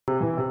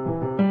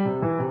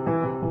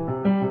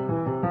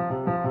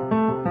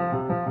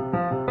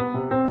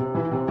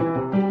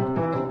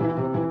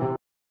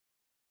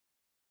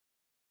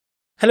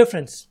Hello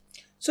friends.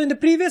 So in the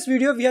previous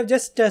video we have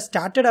just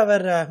started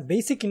our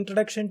basic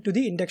introduction to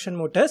the induction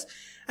motors,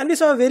 and we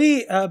saw a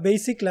very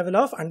basic level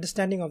of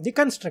understanding of the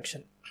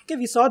construction. Okay,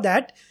 we saw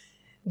that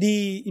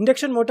the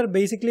induction motor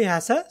basically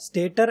has a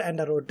stator and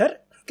a rotor.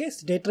 Okay,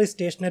 stator is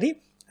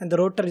stationary and the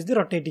rotor is the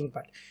rotating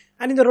part.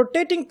 And in the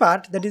rotating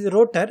part, that is the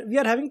rotor, we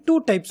are having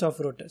two types of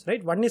rotors,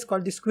 right? One is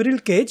called the squirrel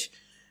cage,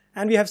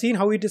 and we have seen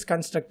how it is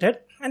constructed,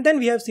 and then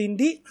we have seen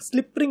the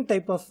slip ring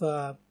type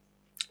of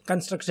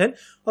construction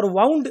or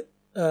wound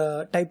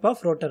type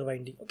of rotor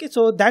winding. Okay,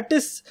 so that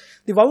is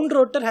the wound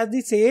rotor has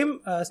the same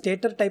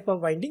stator type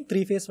of winding,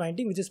 three-phase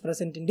winding, which is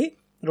present in the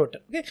rotor.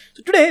 Okay,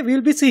 so today we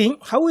will be seeing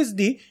how is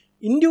the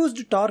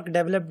induced torque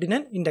developed in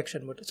an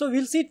induction motor. So we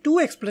will see two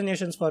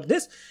explanations for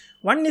this.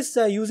 One is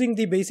using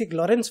the basic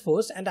Lorentz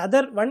force, and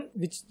other one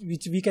which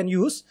we can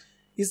use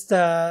is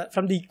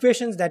from the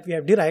equations that we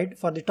have derived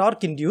for the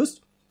torque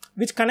induced,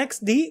 which connects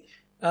the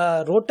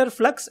rotor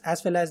flux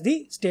as well as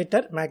the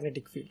stator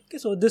magnetic field. Okay,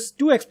 so these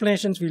two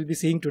explanations we will be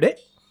seeing today.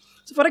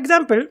 So for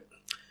example,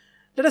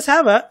 let us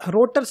have a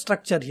rotor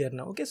structure here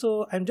now. Okay,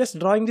 so I am just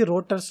drawing the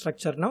rotor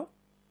structure now.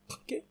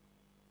 Okay,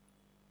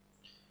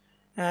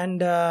 and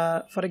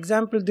for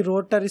example, the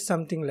rotor is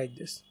something like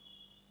this.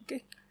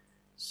 Okay,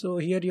 so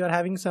here you are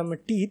having some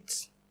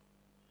teeth.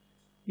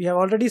 We have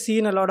already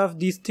seen a lot of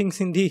these things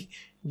in the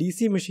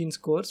DC machines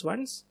course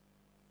once.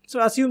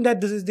 So assume that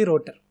this is the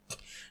rotor.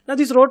 Now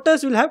these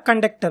rotors will have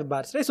conductor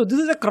bars, right? So this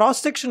is a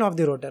cross section of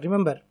the rotor,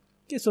 remember.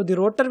 Okay, so the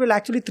rotor will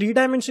actually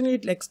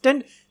three-dimensionally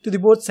extend to the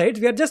both sides.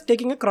 We are just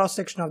taking a cross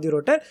section of the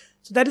rotor.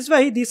 So that is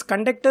why these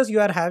conductors you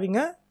are having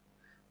a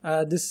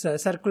this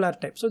circular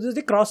type. So this is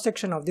the cross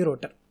section of the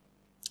rotor.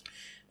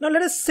 Now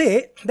let us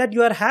say that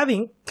you are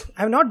having,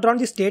 I have not drawn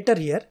the stator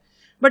here,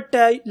 but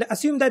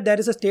assume that there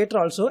is a stator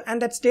also,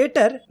 and that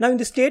stator, now in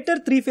the stator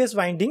three-phase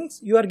windings,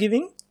 you are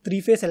giving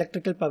three-phase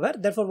electrical power.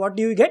 Therefore, what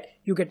do you get?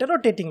 You get a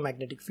rotating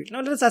magnetic field. Now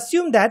let us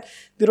assume that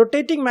the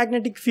rotating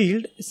magnetic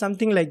field is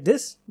something like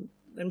this.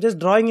 I am just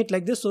drawing it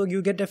like this, so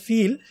you get a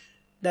feel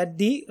that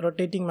the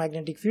rotating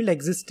magnetic field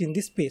exists in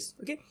this space.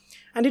 Okay,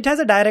 and it has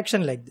a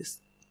direction like this.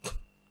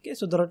 Okay,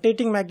 so the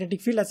rotating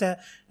magnetic field has a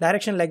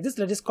direction like this.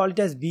 Let us call it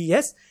as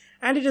Bs,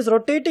 and it is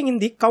rotating in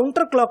the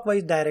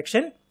counterclockwise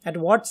direction at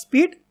what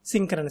speed?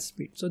 Synchronous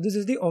speed. So this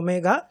is the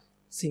omega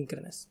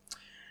synchronous.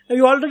 Now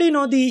you already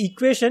know the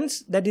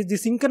equations, that is the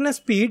synchronous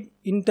speed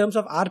in terms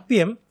of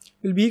RPM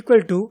will be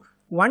equal to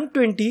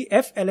 120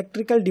 F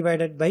electrical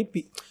divided by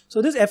P.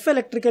 So this F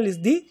electrical is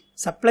the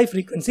supply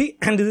frequency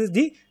and this is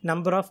the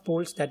number of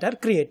poles that are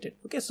created.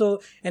 Okay,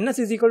 so Ns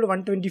is equal to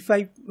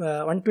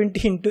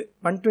 120 into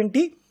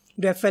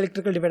F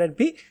electrical divided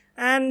by P,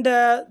 and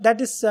that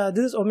is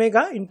this is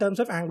omega in terms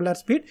of angular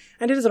speed,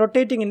 and it is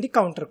rotating in the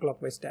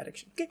counterclockwise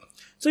direction. Okay,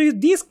 so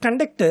these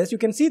conductors, you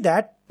can see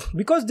that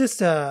because this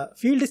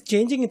field is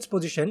changing its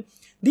position,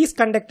 these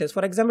conductors,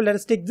 for example, let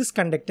us take this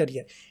conductor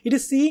here, it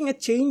is seeing a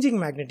changing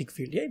magnetic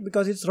field, yeah,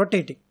 because it's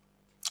rotating.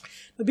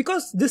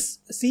 Because this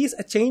sees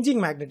a changing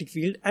magnetic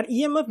field, an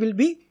EMF will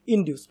be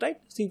induced, right?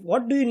 See,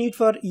 what do you need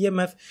for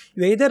EMF?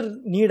 You either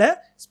need a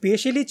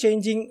spatially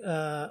changing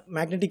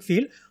magnetic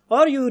field,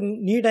 or you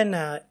need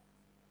an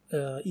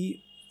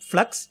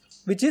flux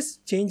which is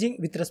changing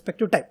with respect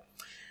to time.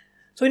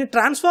 So in a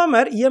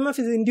transformer, EMF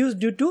is induced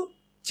due to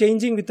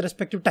changing with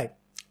respect to time.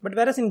 But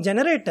whereas in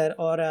generator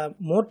or a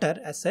motor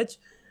as such,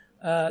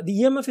 the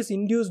EMF is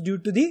induced due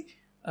to the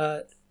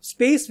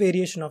space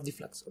variation of the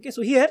flux. Okay,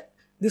 so here,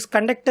 this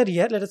conductor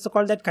here, let us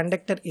call that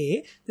conductor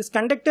A. This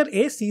conductor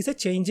A sees a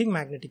changing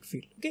magnetic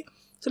field. Okay,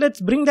 so let's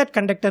bring that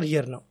conductor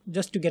here now,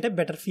 just to get a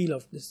better feel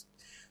of this.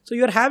 So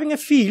you are having a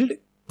field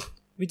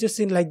which is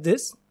in like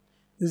this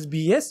is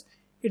Bs,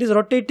 it is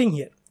rotating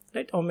here,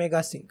 right,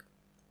 omega sync.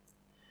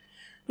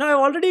 Now I have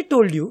already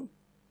told you,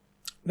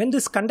 when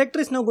this conductor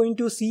is now going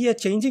to see a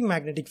changing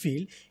magnetic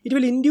field, it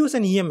will induce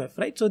an EMF,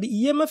 right? So the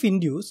EMF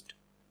induced,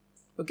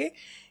 okay,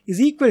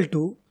 is equal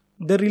to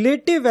the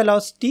relative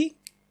velocity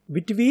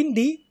between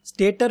the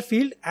stator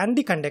field and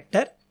the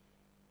conductor,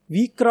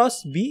 V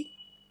cross B,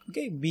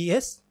 okay,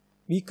 Bs,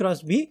 V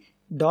cross B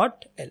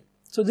dot L.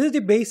 So this is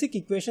the basic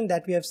equation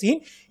that we have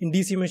seen in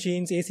DC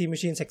machines, AC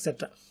machines,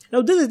 etc.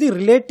 Now this is the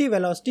relative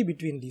velocity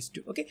between these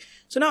two. Okay,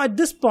 so now at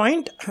this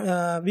point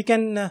we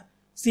can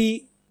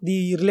see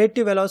the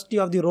relative velocity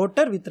of the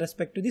rotor with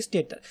respect to the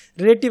stator,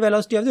 relative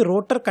velocity of the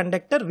rotor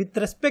conductor with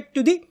respect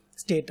to the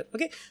stator.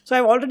 Okay, so I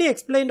have already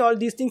explained all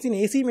these things in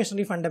AC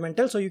machinery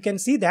fundamentals, so you can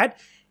see that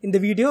in the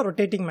video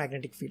rotating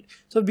magnetic field.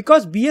 So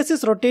because Bs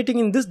is rotating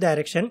in this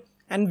direction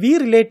and V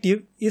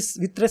relative is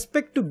with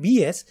respect to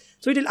Bs,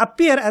 so it will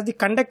appear as the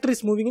conductor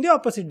is moving in the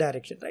opposite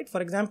direction, right?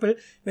 For example,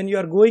 when you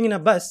are going in a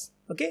bus,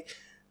 okay,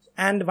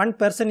 and one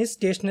person is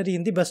stationary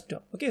in the bus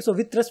stop, okay, so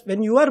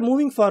when you are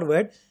moving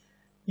forward,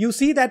 you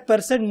see that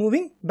person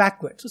moving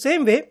backward. So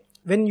same way,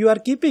 when you are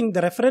keeping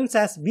the reference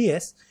as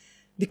Bs,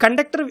 the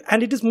conductor,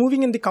 and it is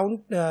moving in the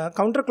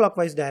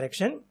counterclockwise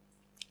direction,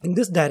 in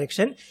this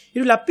direction, it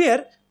will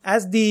appear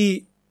as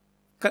the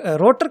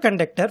rotor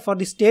conductor for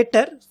the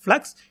stator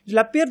flux. It will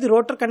appear the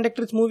rotor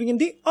conductor is moving in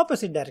the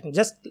opposite direction,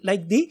 just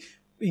like the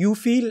you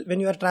feel when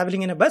you are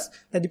traveling in a bus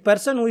that the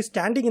person who is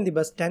standing in the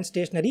bus stands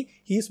stationary,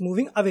 he is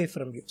moving away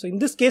from you. So in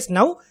this case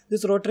now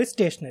this rotor is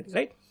stationary,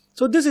 right?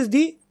 So this is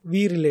the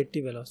V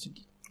relative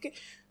velocity. Okay.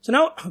 So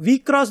now V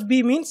cross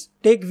B means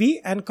take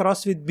V and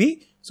cross with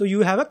B. So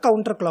you have a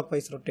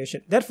counterclockwise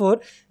rotation.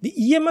 Therefore, the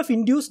EMF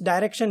induced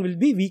direction will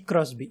be V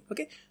cross B.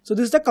 Okay. So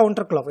this is the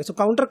counterclockwise. So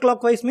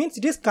counterclockwise means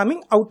it is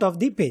coming out of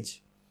the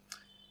page.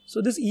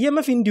 So this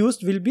EMF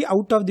induced will be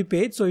out of the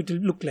page. So it will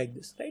look like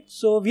this, right?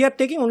 So we are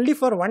taking only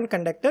for one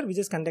conductor, which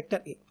is conductor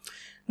A.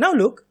 Now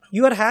look,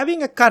 you are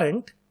having a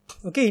current,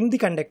 okay, in the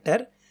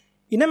conductor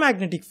in a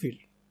magnetic field.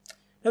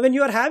 Now when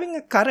you are having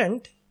a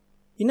current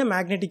in a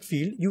magnetic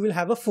field, you will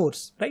have a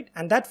force, right?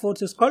 And that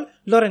force is called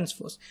Lorentz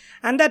force.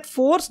 And that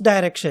force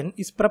direction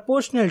is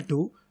proportional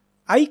to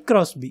I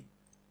cross B,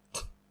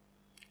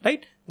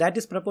 right? That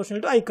is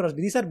proportional to I cross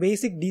B. These are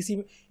basic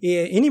DC,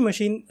 any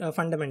machine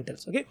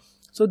fundamentals, okay?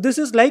 So this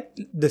is like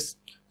this.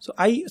 So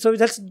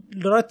let's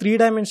draw a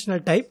three-dimensional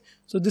type.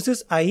 So this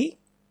is I,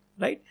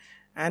 right?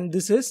 And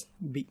this is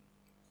B.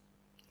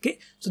 Okay.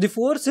 So the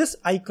force is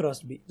I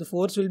cross B. The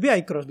force will be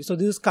I cross B. So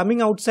this is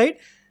coming outside,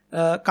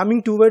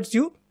 coming towards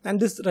you, and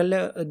this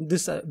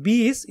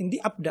B is in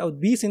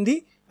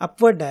the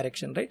upward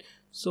direction, right?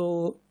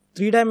 So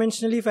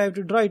three-dimensionally, if I have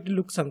to draw, it will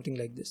look something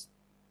like this.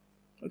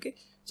 Okay.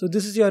 So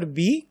this is your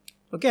B,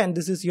 okay, and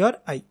this is your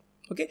I.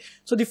 Okay.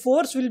 So the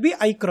force will be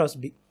I cross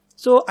B.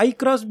 So I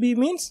cross B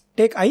means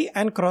take I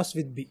and cross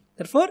with B.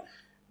 Therefore,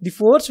 the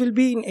force will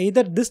be in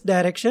either this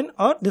direction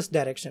or this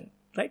direction,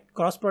 right?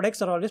 Cross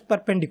products are always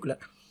perpendicular.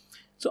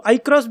 So I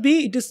cross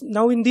B, it is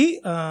now in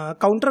the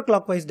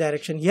counterclockwise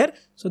direction here.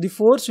 So the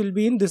force will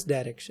be in this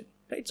direction,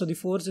 right? So the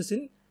force is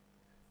in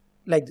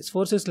like this.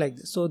 Force is like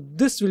this. So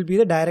this will be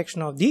the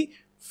direction of the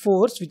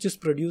force which is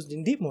produced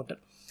in the motor.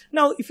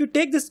 Now, if you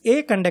take this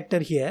A conductor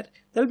here,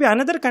 there will be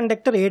another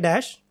conductor A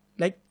dash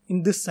like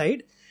in this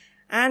side,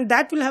 and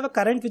that will have a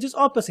current which is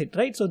opposite,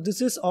 right? So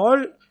this is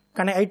all,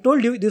 I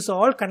told you this is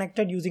all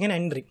connected using an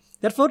end ring.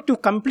 Therefore, to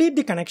complete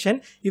the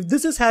connection, if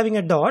this is having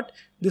a dot,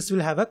 this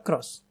will have a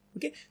cross.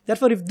 Okay.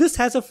 Therefore, if this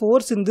has a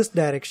force in this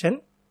direction,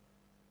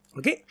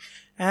 okay,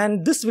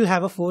 and this will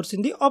have a force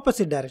in the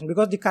opposite direction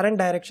because the current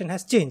direction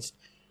has changed,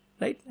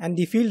 right? And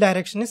the field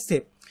direction is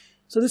same.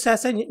 So this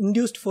has an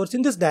induced force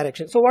in this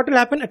direction. So what will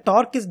happen? A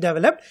torque is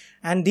developed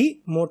and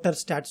the motor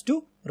starts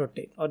to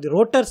rotate, or the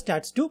rotor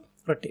starts to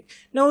rotate.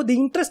 Now the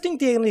interesting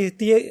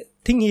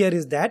thing here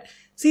is that,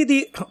 see,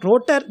 the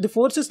rotor, the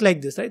force is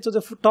like this, right? So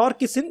the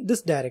torque is in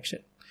this direction.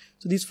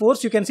 So this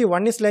force, you can see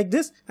one is like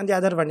this and the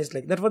other one is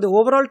like that. Therefore the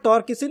overall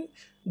torque is in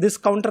this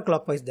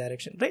counterclockwise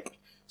direction, right?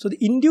 So the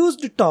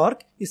induced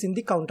torque is in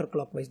the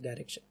counterclockwise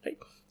direction, right?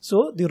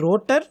 So the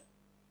rotor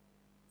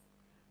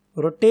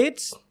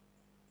rotates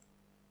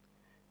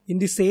in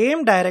the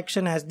same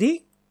direction as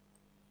the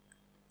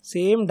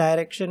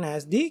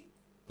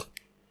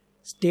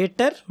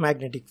stator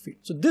magnetic field.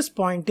 So this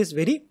point is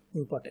very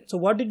important. So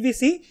what did we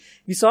see?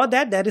 We saw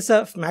that there is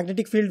a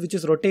magnetic field which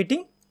is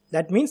rotating.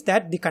 That means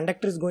that the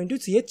conductor is going to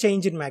see a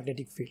change in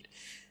magnetic field.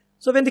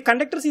 So when the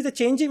conductor sees a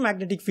change in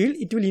magnetic field,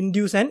 it will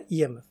induce an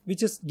EMF,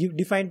 which is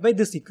defined by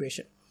this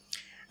equation.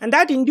 And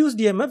that induced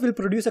EMF will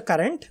produce a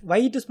current. Why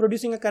it is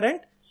producing a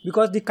current?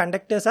 Because the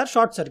conductors are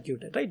short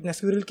circuited, right? In a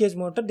squirrel cage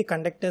motor, the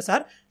conductors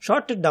are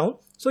shorted down.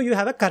 So you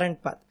have a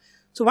current path.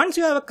 So once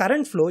you have a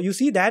current flow, you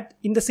see that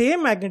in the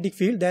same magnetic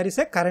field, there is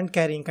a current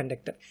carrying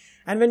conductor.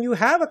 And when you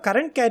have a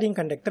current carrying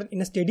conductor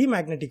in a steady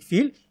magnetic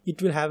field,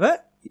 it will have a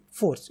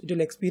force. It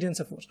will experience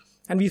a force.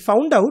 And we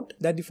found out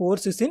that the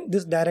force is in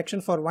this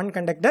direction for one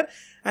conductor,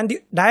 and the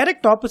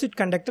direct opposite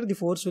conductor, the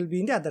force will be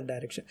in the other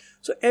direction.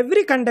 So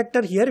every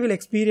conductor here will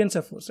experience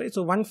a force, right?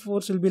 So one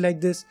force will be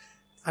like this,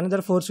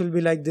 another force will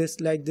be like this,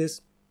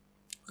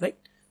 right?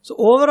 So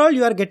overall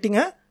you are getting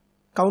a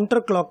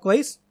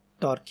counterclockwise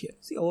torque here.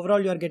 See, overall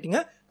you are getting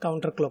a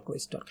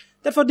counterclockwise torque.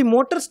 Therefore, the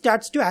motor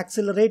starts to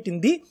accelerate in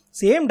the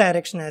same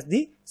direction as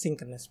the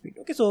synchronous speed.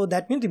 Okay, so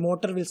that means the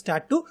motor will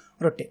start to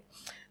rotate.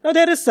 Now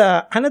there is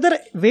another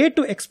way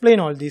to explain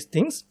all these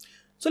things.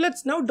 So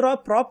let's now draw a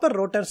proper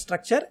rotor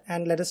structure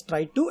and let us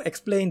try to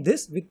explain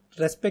this with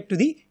respect to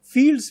the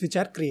fields which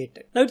are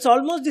created. Now it's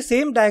almost the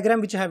same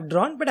diagram which I have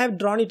drawn, but I have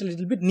drawn it a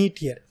little bit neat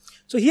here.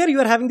 So here you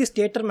are having the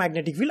stator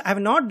magnetic field. I have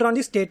not drawn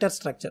the stator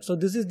structure. So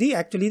this is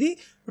actually the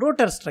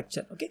rotor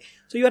structure. Okay.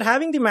 So you are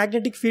having the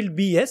magnetic field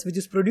BS, which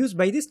is produced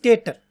by the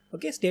stator.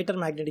 Okay, stator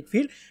magnetic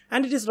field,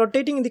 and it is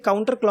rotating in the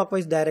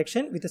counterclockwise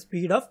direction with a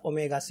speed of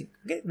omega sync.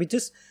 Okay, which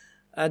is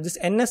this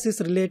ns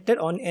is related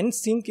on n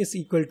sync is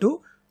equal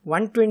to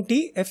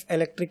 120 F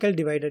electrical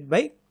divided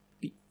by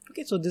T.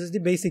 Okay, so this is the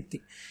basic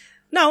thing.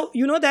 Now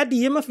you know that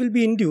the EMF will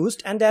be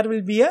induced and there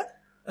will be a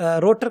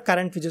rotor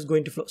current which is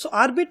going to flow. So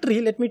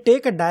arbitrary, let me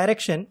take a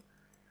direction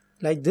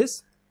like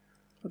this.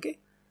 Okay.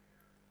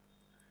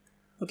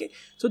 Okay.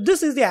 So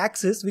this is the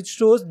axis which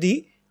shows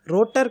the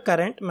rotor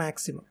current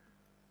maximum.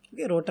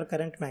 Okay, rotor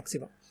current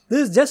maximum.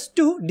 This is just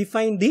to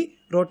define the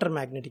rotor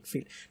magnetic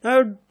field.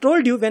 Now I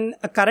told you when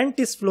a current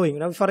is flowing.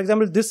 Now for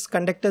example, this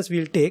conductors we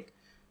will take.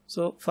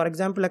 So for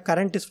example, a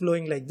current is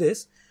flowing like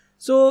this.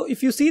 So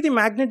if you see the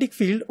magnetic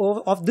field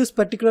of this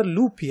particular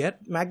loop here,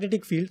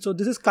 magnetic field, so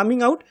this is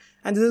coming out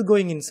and this is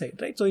going inside,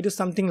 right? So it is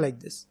something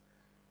like this.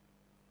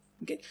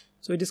 Okay,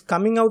 so it is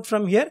coming out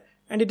from here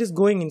and it is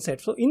going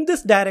inside. So in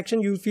this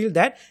direction, you feel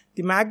that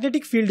the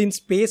magnetic field in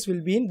space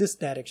will be in this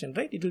direction,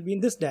 right? It will be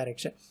in this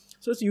direction.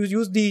 So you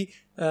use the,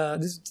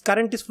 this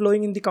current is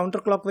flowing in the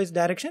counterclockwise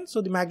direction.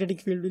 So the magnetic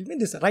field will be in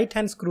this right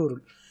hand screw rule.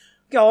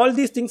 Okay, all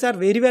these things are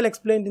very well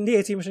explained in the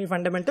AC machinery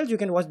fundamentals. You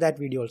can watch that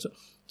video also.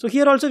 So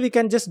here also we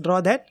can just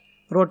draw that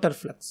rotor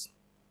flux.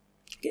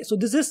 Okay, so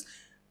this is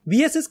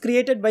Bs is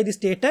created by the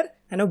stator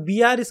and now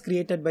Br is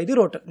created by the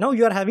rotor. Now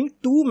you are having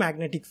two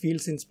magnetic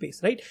fields in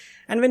space, right?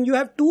 And when you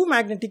have two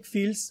magnetic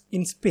fields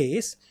in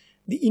space,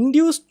 the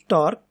induced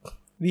torque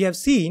we have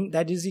seen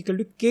that is equal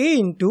to K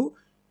into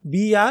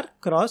Br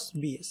cross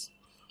Bs.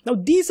 Now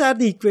these are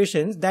the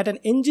equations that an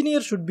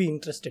engineer should be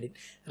interested in.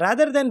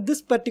 Rather than this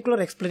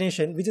particular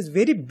explanation, which is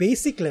very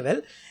basic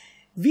level,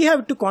 we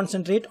have to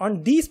concentrate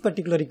on these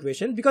particular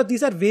equations because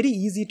these are very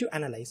easy to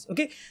analyze.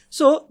 Okay,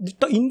 so the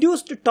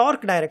induced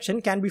torque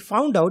direction can be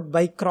found out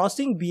by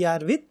crossing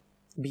Br with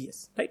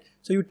Bs, right?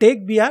 So you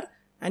take Br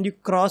and you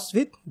cross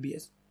with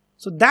Bs.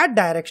 So that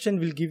direction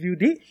will give you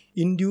the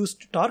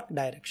induced torque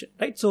direction,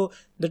 right? So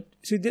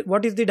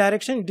what is the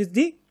direction? It is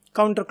the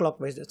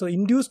counterclockwise. So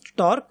induced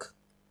torque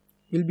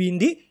will be in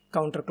the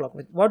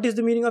counterclockwise. What is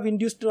the meaning of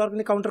induced torque in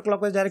the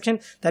counterclockwise direction?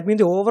 That means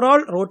the overall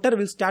rotor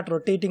will start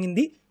rotating in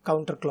the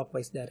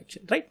counterclockwise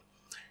direction, right?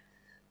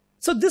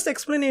 So this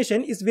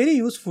explanation is very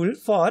useful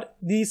for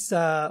this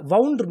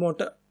wound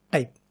motor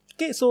type.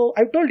 Okay, so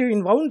I told you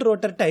in wound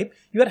rotor type,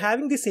 you are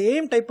having the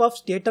same type of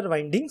stator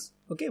windings.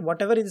 Okay,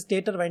 whatever is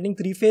stator winding,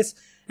 three-phase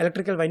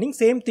electrical winding,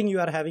 same thing you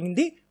are having in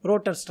the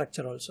rotor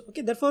structure also.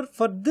 Okay, therefore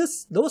for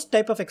those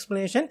type of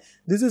explanation,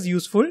 this is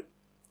useful.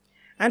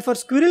 And for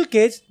squirrel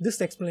cage,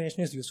 this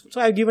explanation is useful.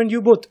 So I have given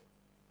you both.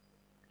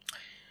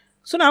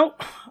 So now,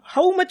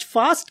 how much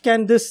fast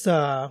can this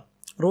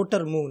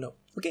rotor move now?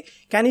 Okay,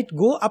 can it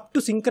go up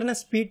to synchronous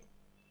speed?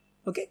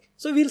 Okay,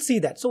 so we'll see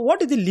that. So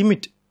what is the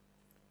limit?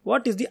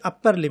 What is the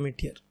upper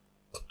limit here?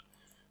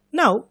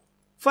 Now,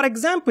 for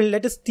example,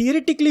 let us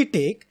theoretically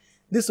take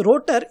this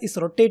rotor is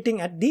rotating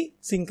at the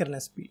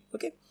synchronous speed.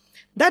 Okay,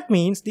 that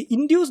means the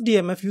induced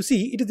EMF, you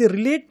see, it is the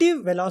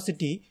relative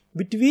velocity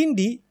between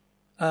the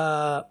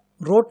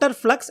rotor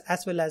flux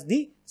as well as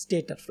the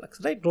stator flux,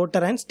 right?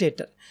 Rotor and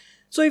stator.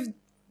 So if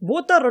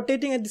both are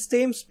rotating at the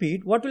same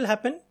speed, what will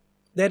happen?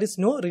 There is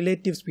no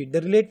relative speed.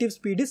 The relative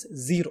speed is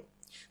 0.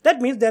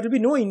 That means there will be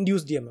no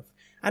induced EMF.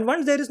 And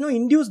once there is no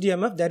induced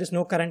EMF, there is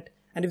no current.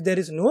 And if there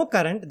is no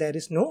current, there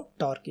is no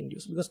torque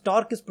induced, because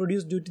torque is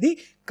produced due to the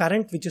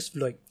current which is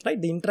flowing, right?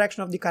 The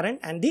interaction of the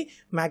current and the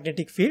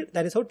magnetic field,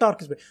 that is how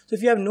torque is made. So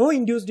if you have no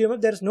induced EMF,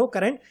 there is no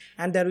current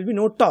and there will be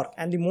no torque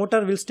and the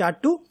motor will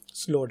start to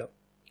slow down.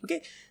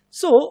 Okay,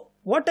 so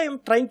what I am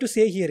trying to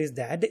say here is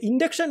that the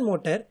induction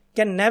motor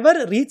can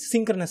never reach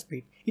synchronous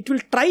speed. It will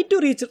try to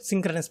reach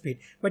synchronous speed,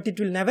 but it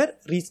will never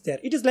reach there.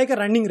 It is like a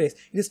running race.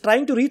 It is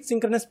trying to reach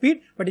synchronous speed,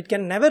 but it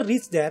can never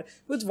reach there,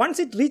 because once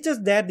it reaches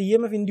there, the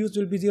EMF induced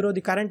will be 0, the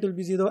current will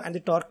be 0 and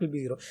the torque will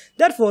be 0.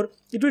 Therefore,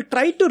 it will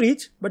try to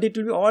reach, but it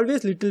will be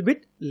always little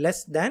bit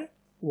less than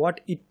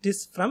what it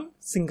is from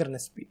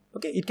synchronous speed.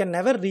 Okay, it can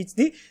never reach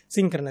the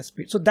synchronous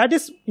speed. So that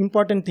is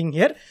important thing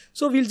here.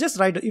 So we'll just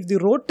write, if the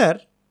rotor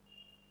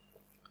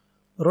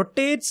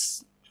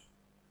rotates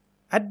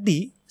at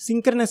the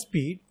synchronous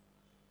speed,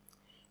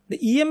 the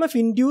EMF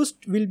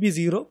induced will be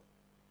 0.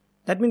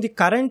 That means the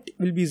current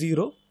will be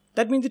 0.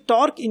 That means the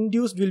torque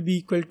induced will be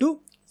equal to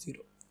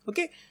 0.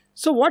 Okay.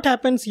 So what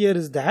happens here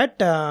is that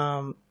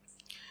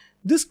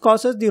this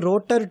causes the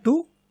rotor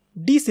to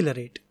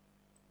decelerate.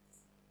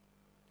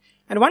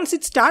 And once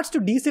it starts to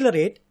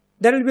decelerate,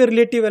 there will be a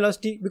relative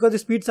velocity because the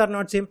speeds are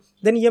not same.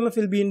 Then EMF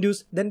will be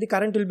induced, then the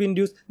current will be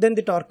induced, then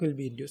the torque will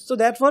be induced. So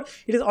therefore,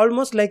 it is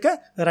almost like a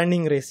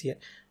running race here.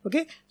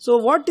 Okay. So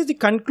what is the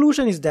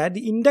conclusion is that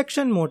the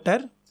induction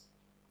motor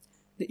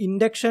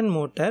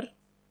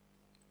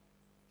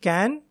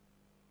can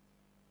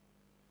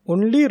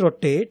only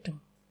rotate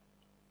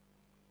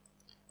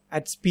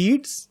at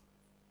speeds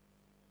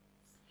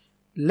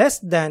less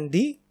than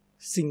the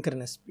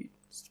synchronous speed.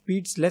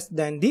 Speeds less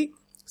than the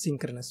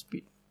synchronous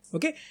speed.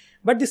 Okay.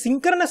 But the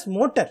synchronous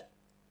motor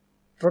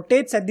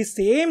rotates at the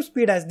same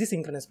speed as the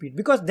synchronous speed,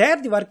 because there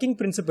the working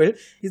principle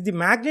is the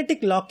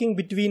magnetic locking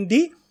between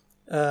the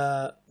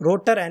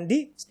rotor and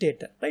the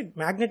stator, right?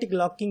 Magnetic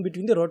locking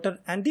between the rotor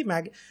and the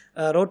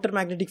rotor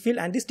magnetic field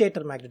and the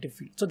stator magnetic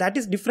field. So that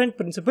is different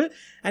principle,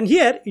 and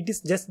here it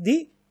is just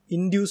the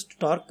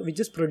induced torque which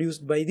is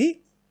produced by the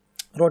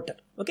rotor.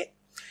 Okay.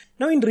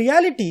 Now in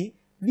reality,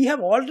 we have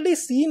already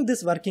seen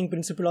this working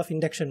principle of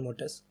induction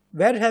motors.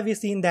 Where have we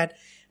seen that?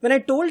 When I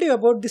told you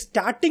about the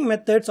starting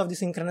methods of the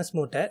synchronous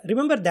motor,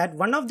 remember that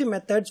one of the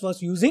methods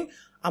was using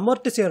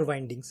amortisseur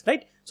windings,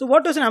 right? So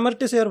what was an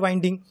amortisseur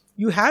winding?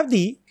 You have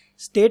the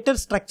stator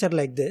structure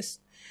like this,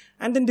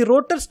 and then the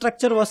rotor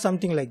structure was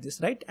something like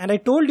this, right? And I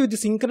told you the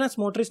synchronous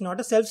motor is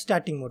not a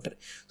self-starting motor.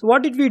 So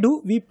what did we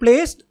do? We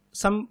placed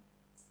some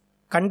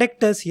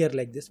conductors here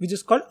like this, which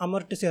is called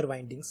amortisseur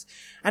windings.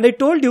 And I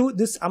told you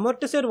this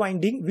amortisseur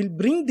winding will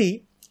bring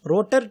the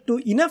rotor to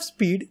enough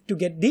speed to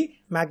get the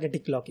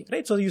magnetic locking,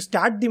 right? So you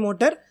start the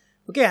motor,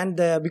 okay,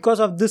 and because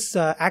of this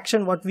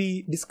action what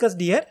we discussed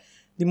here,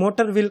 the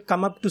motor will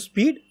come up to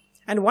speed,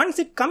 and once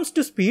it comes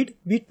to speed,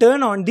 we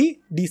turn on the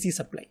DC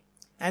supply,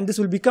 and this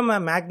will become a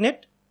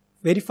magnet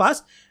very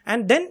fast,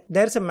 and then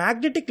there's a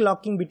magnetic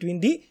locking between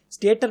the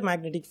stator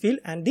magnetic field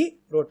and the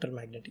rotor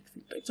magnetic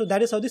field, right? So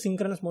that is how the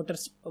synchronous motor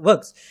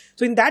works.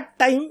 So in that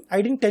time,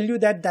 I didn't tell you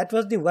that that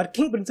was the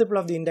working principle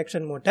of the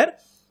induction motor,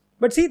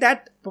 but see,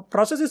 that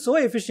process is so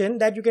efficient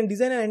that you can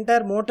design an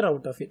entire motor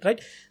out of it,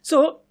 right?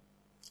 So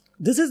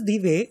this is the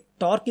way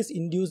torque is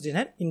induced in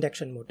an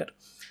induction motor.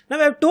 Now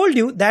I have told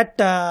you that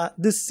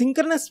this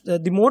synchronous,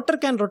 the motor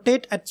can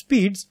rotate at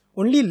speeds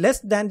only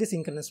less than the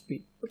synchronous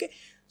speed, okay?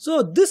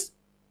 So this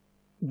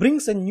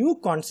brings a new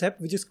concept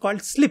which is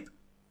called slip,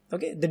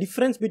 okay? The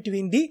difference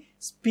between the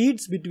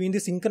speeds between the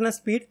synchronous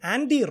speed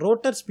and the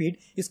rotor speed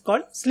is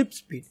called slip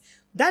speed.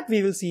 That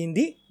we will see in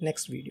the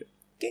next video,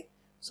 okay?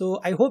 So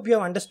I hope you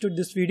have understood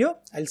this video.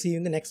 I'll see you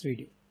in the next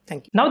video.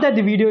 Thank you. Now that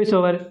the video is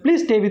over,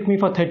 please stay with me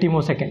for 30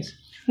 more seconds.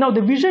 Now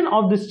the vision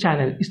of this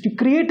channel is to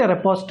create a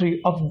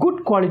repository of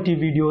good quality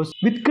videos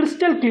with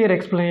crystal clear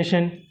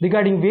explanation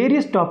regarding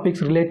various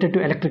topics related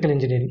to electrical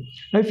engineering.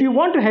 Now if you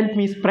want to help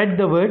me spread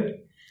the word,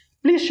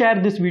 please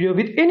share this video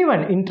with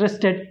anyone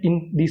interested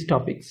in these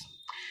topics.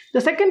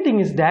 The second thing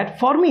is that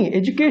for me,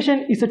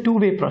 education is a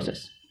two-way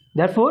process.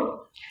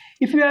 Therefore,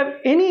 if you have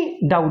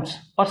any doubts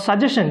or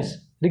suggestions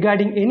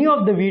regarding any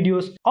of the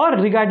videos or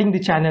regarding the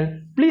channel,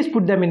 please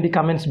put them in the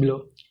comments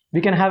below.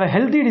 We can have a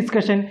healthy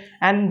discussion,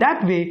 and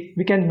that way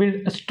we can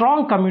build a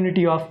strong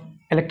community of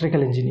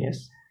electrical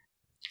engineers.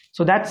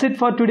 So that's it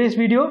for today's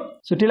video.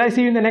 So till I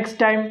see you in the next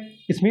time,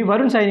 it's me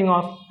Varun signing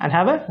off, and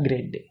have a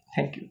great day.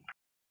 Thank you.